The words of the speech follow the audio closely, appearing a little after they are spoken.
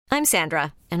I'm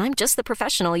Sandra, and I'm just the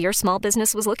professional your small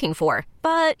business was looking for.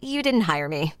 But you didn't hire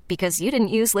me because you didn't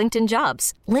use LinkedIn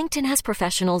Jobs. LinkedIn has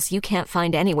professionals you can't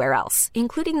find anywhere else,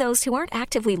 including those who aren't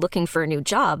actively looking for a new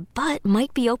job, but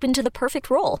might be open to the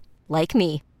perfect role, like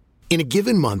me. In a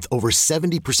given month, over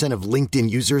 70% of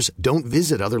LinkedIn users don't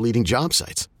visit other leading job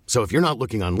sites. So if you're not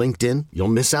looking on LinkedIn, you'll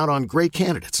miss out on great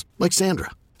candidates like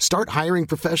Sandra. Start hiring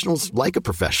professionals like a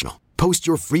professional. Post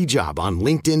your free job on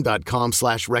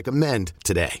linkedin.com/recommend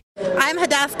today. I'm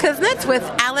Hadass Kuznets with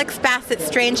Alex Bassett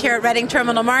Strange here at Reading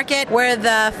Terminal Market, where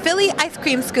the Philly Ice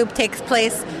Cream Scoop takes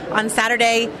place on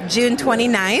Saturday, June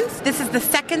 29th. This is the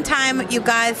second time you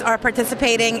guys are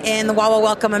participating in the Wawa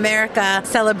Welcome America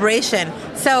celebration.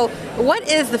 So what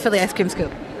is the Philly Ice Cream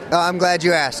Scoop? I'm glad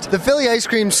you asked. The Philly Ice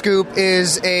Cream Scoop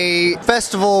is a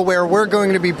festival where we're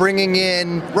going to be bringing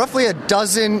in roughly a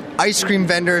dozen ice cream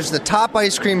vendors, the top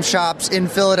ice cream shops in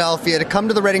Philadelphia, to come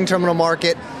to the Reading Terminal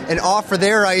Market and offer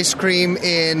their ice cream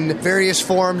in various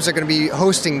forms. They're going to be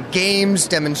hosting games,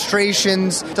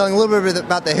 demonstrations, telling a little bit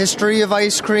about the history of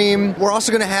ice cream. We're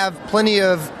also going to have plenty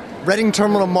of Reading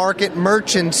Terminal Market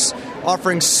merchants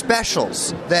offering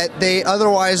specials that they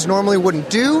otherwise normally wouldn't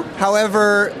do.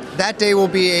 However, that day will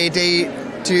be a day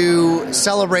to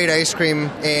celebrate ice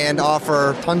cream and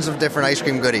offer tons of different ice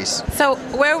cream goodies. So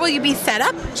where will you be set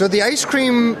up? So the ice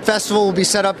cream festival will be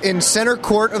set up in center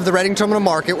court of the Reading Terminal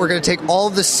Market. We're going to take all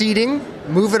of the seating,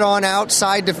 move it on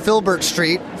outside to Filbert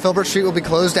Street. Filbert Street will be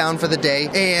closed down for the day,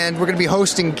 and we're going to be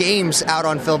hosting games out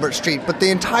on Filbert Street. But the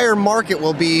entire market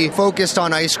will be focused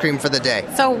on ice cream for the day.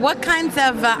 So what kinds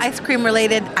of ice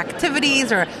cream-related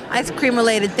activities or ice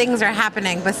cream-related things are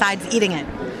happening besides eating it?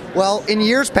 Well, in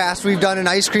years past, we've done an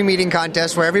ice cream eating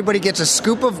contest where everybody gets a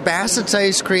scoop of Bassett's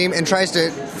ice cream and tries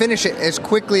to finish it as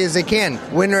quickly as they can.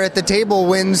 Winner at the table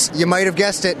wins, you might have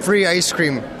guessed it, free ice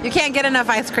cream. You can't get enough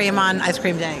ice cream on Ice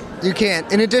Cream Day. You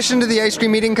can't. In addition to the ice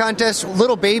cream eating contest,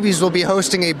 Little Babies will be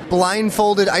hosting a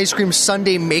blindfolded ice cream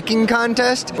sundae making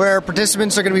contest where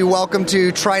participants are going to be welcome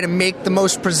to try to make the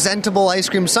most presentable ice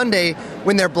cream sundae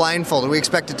when they're blindfolded. We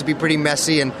expect it to be pretty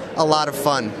messy and a lot of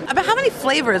fun. About how many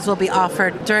flavors will be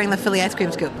offered during the Philly Ice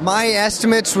Cream Scoop? My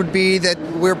estimates would be that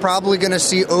we're probably going to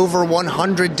see over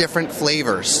 100 different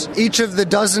flavors. Each of the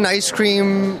dozen ice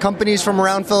cream companies from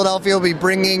around Philadelphia will be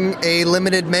bringing a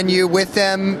limited menu with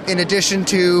them, in addition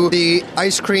to the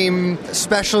ice cream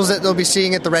specials that they'll be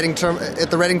seeing at the Reading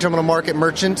Terminal Market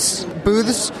merchants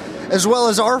booths, as well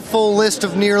as our full list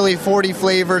of nearly 40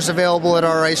 flavors available at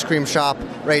our ice cream shop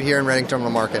right here in Reading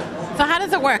Terminal Market. So how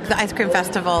does it work, the Ice Cream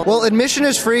Festival? Well, admission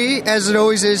is free, as it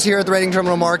always is here at the Reading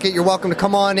Terminal Market. You're welcome to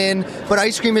come on in, but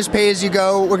ice cream is pay as you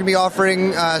go. We're going to be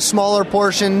offering smaller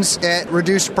portions at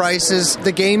reduced prices.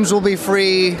 The games will be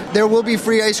free. There will be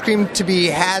free ice cream to be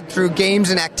had through games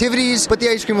and activities, but the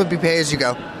ice cream will be pay as you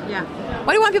go. Yeah.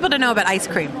 What do you want people to know about ice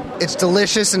cream? It's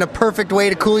delicious and a perfect way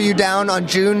to cool you down on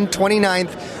June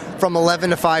 29th. From 11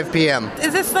 to 5 p.m.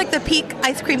 Is this like the peak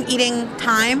ice cream eating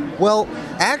time? Well,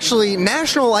 actually,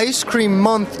 National Ice Cream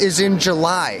Month is in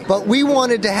July, but we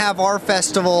wanted to have our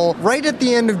festival right at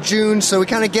the end of June, so we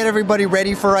kind of get everybody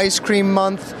ready for Ice Cream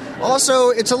Month. Also,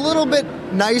 it's a little bit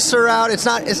nicer out. It's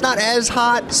not as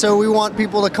hot, so we want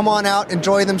people to come on out,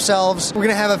 enjoy themselves. We're going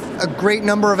to have a great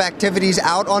number of activities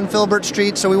out on Filbert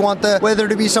Street, so we want the weather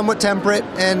to be somewhat temperate,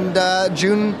 and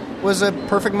June was a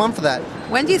perfect month for that.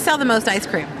 When do you sell the most ice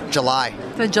cream? July.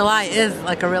 So July is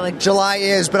like a really... July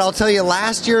is, but I'll tell you,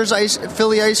 last year's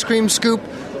Philly Ice Cream Scoop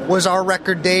was our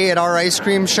record day at our ice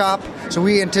cream shop, so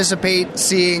we anticipate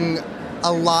seeing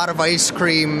a lot of ice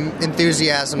cream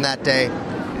enthusiasm that day.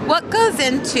 What goes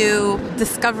into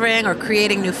discovering or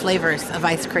creating new flavors of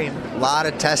ice cream? A lot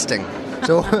of testing.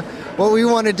 So what we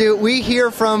want to do, we hear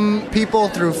from people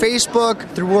through Facebook,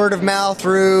 through word of mouth,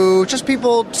 through just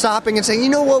people stopping and saying, you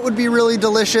know what would be really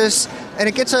delicious? And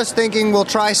it gets us thinking we'll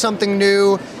try something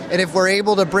new, and if we're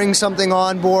able to bring something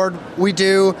on board, we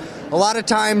do. A lot of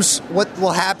times what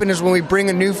will happen is when we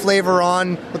bring a new flavor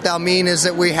on, what that'll mean is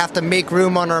that we have to make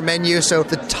room on our menu. So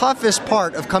the toughest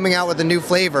part of coming out with a new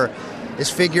flavor is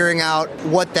figuring out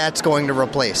what that's going to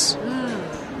replace.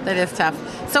 That is tough.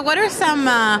 So what are some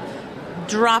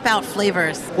dropout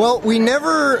flavors? Well, we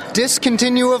never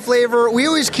discontinue a flavor. We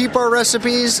always keep our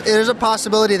recipes. There's a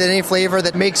possibility that any flavor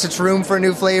that makes its room for a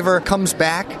new flavor comes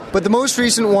back. But the most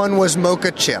recent one was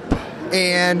Mocha Chip.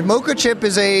 And Mocha Chip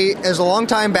is a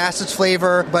long-time Bassett's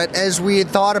flavor, but as we had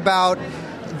thought about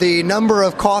the number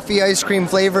of coffee ice cream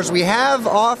flavors we have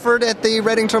offered at the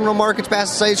Reading Terminal Market's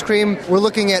Bassett's Ice Cream, we're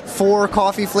looking at 4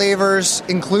 coffee flavors,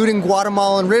 including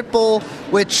Guatemalan Ripple,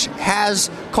 which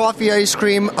has coffee ice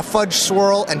cream, a fudge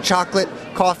swirl, and chocolate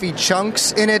coffee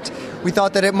chunks in it. We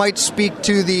thought that it might speak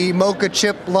to the mocha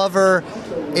chip lover,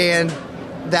 and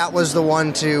that was the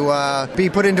one to be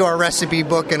put into our recipe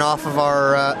book and off of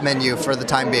our menu for the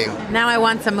time being. Now I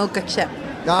want some mocha chip.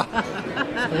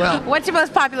 Well, what's your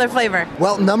most popular flavor?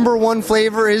 Well, number one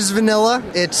flavor is vanilla.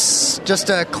 It's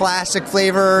just a classic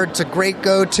flavor. It's a great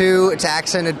go-to. It's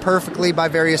accented perfectly by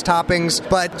various toppings.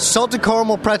 But salted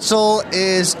caramel pretzel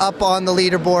is up on the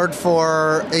leaderboard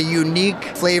for a unique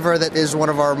flavor that is one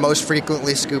of our most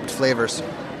frequently scooped flavors.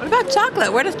 What about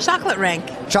chocolate? Where does chocolate rank?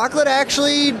 Chocolate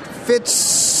actually fits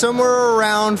somewhere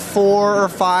around 4 or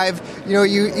 5. You know,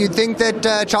 you'd think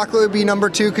that chocolate would be number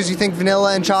 2 because you think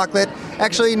vanilla and chocolate.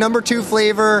 Actually, number 2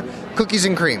 flavor, cookies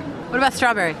and cream. What about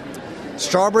strawberry?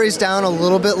 Strawberry's down a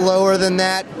little bit lower than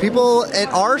that. People at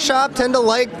our shop tend to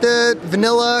like the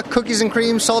vanilla, cookies and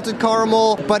cream, salted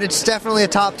caramel, but it's definitely a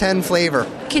top 10 flavor.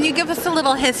 Can you give us a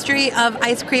little history of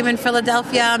ice cream in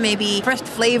Philadelphia? Maybe first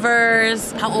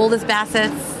flavors? How old is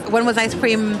Bassett's? When was ice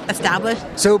cream established?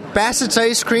 So Bassett's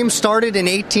Ice Cream started in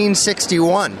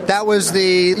 1861. That was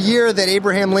the year that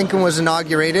Abraham Lincoln was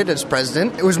inaugurated as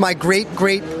president. It was my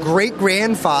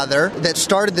great-great-great-grandfather that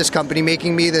started this company,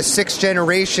 making me the 6th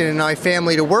generation in my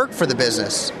family to work for the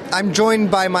business. I'm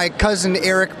joined by my cousin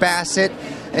Eric Bassett,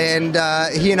 and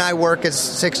he and I work as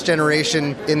 6th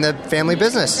generation in the family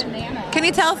business. Can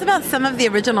you tell us about some of the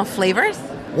original flavors?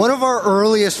 One of our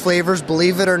earliest flavors,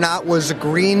 believe it or not, was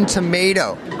green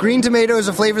tomato. Green tomato is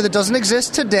a flavor that doesn't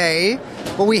exist today,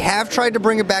 but we have tried to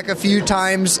bring it back a few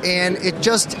times, and it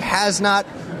just has not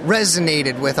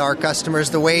resonated with our customers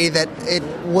the way that it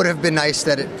would have been nice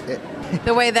that it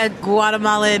The way that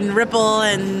Guatemalan ripple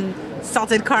and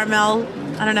salted caramel,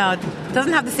 I don't know, it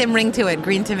doesn't have the same ring to it,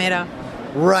 green tomato.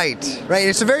 Right.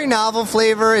 It's a very novel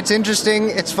flavor. It's interesting.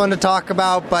 It's fun to talk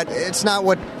about, but it's not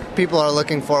what people are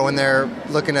looking for when they're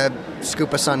looking to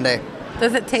scoop a sundae.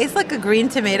 Does it taste like a green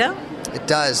tomato? It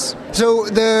does. So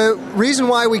the reason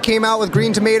why we came out with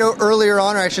green tomato earlier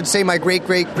on, or I should say my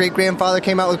great-great-great-grandfather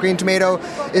came out with green tomato,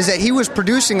 is that he was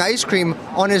producing ice cream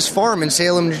on his farm in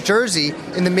Salem, New Jersey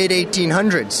in the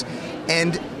mid-1800s.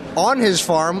 And on his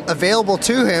farm, available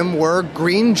to him, were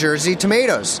green Jersey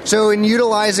tomatoes. So in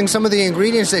utilizing some of the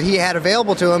ingredients that he had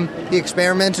available to him, he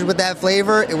experimented with that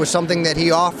flavor. It was something that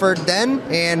he offered then,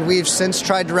 and we've since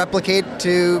tried to replicate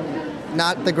to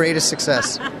not the greatest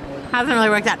success. Hasn't really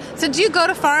worked out. So do you go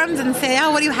to farms and say,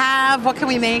 what do you have? What can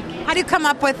we make? How do you come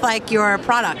up with, your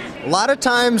product? A lot of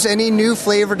times, any new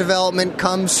flavor development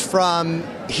comes from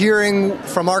hearing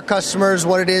from our customers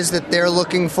what it is that they're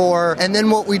looking for, and then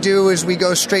what we do is we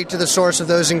go straight to the source of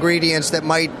those ingredients that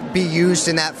might be used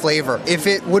in that flavor. If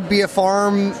it would be a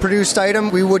farm-produced item,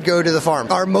 we would go to the farm.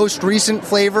 Our most recent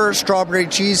flavor, strawberry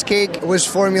cheesecake, was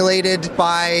formulated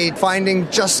by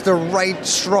finding just the right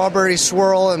strawberry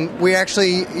swirl, and we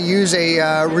actually use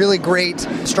a really great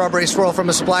strawberry swirl from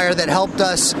a supplier that helped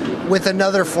us with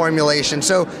another formulation.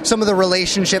 So some of the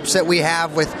relationships that we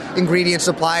have with ingredient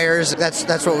suppliers,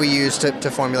 that's what we use to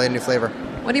formulate a new flavor.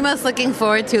 What are you most looking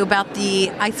forward to about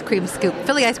the ice cream scoop,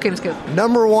 Philly ice cream scoop?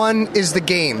 Number one is the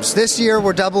games. This year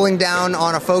we're doubling down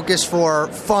on a focus for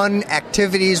fun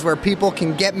activities where people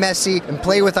can get messy and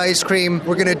play with ice cream.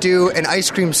 We're going to do an ice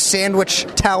cream sandwich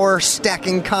tower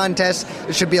stacking contest.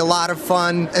 It should be a lot of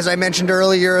fun. As I mentioned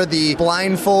earlier, the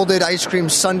blindfolded ice cream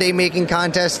sundae making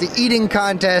contest, the eating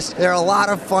contest. There are a lot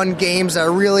of fun games that I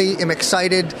really am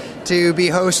excited to be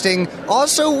hosting.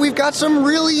 Also, we've got some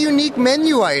really unique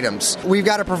menu items. We've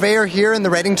got a purveyor here in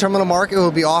the Reading Terminal Market who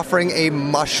will be offering a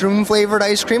mushroom-flavored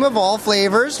ice cream of all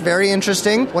flavors. Very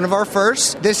interesting. One of our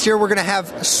first. This year, we're going to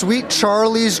have Sweet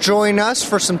Charlie's join us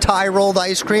for some Thai-rolled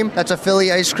ice cream. That's a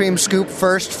Philly ice cream scoop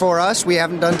first for us. We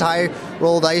haven't done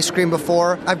Thai-rolled ice cream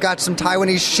before. I've got some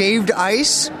Taiwanese shaved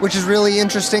ice, which is really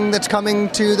interesting, that's coming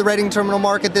to the Reading Terminal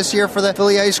Market this year for the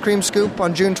Philly ice cream scoop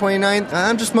on June 29th.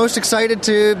 I'm just most excited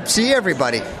to see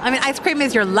everybody. I mean, ice cream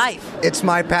is your life. It's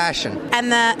my passion.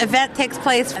 And the event takes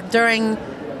place during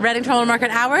Reading Terminal Market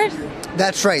hours?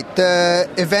 That's right. The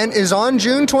event is on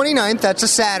June 29th. That's a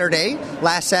Saturday,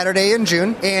 last Saturday in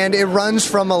June, and it runs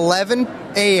from 11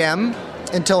 a.m.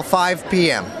 until 5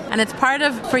 p.m. And it's part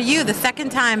of, for you, the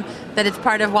second time that it's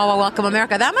part of Wawa Welcome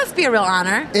America. That must be a real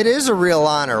honor. It is a real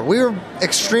honor. We were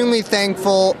extremely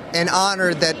thankful and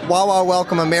honored that Wawa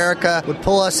Welcome America would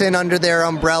pull us in under their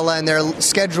umbrella and their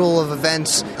schedule of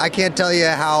events. I can't tell you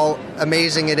how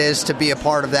amazing it is to be a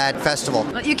part of that festival.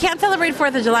 You can't celebrate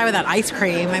 4th of July without ice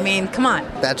cream. I mean, come on.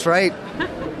 That's right.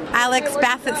 Alex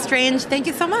Bassett Strange, thank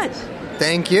you so much.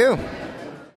 Thank you.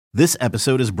 This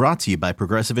episode is brought to you by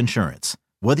Progressive Insurance.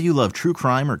 Whether you love true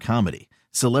crime or comedy,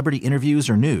 celebrity interviews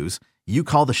or news, you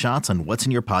call the shots on what's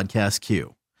in your podcast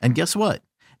queue. And guess what?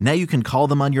 Now you can call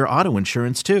them on your auto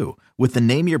insurance too with the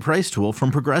Name Your Price tool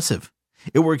from Progressive.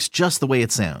 It works just the way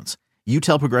it sounds. You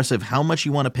tell Progressive how much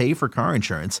you want to pay for car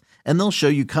insurance, and they'll show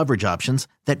you coverage options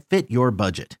that fit your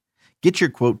budget. Get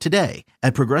your quote today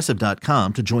at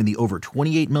Progressive.com to join the over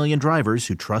 28 million drivers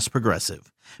who trust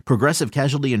Progressive. Progressive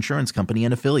Casualty Insurance Company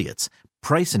and Affiliates.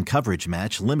 Price and coverage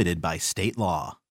match limited by state law.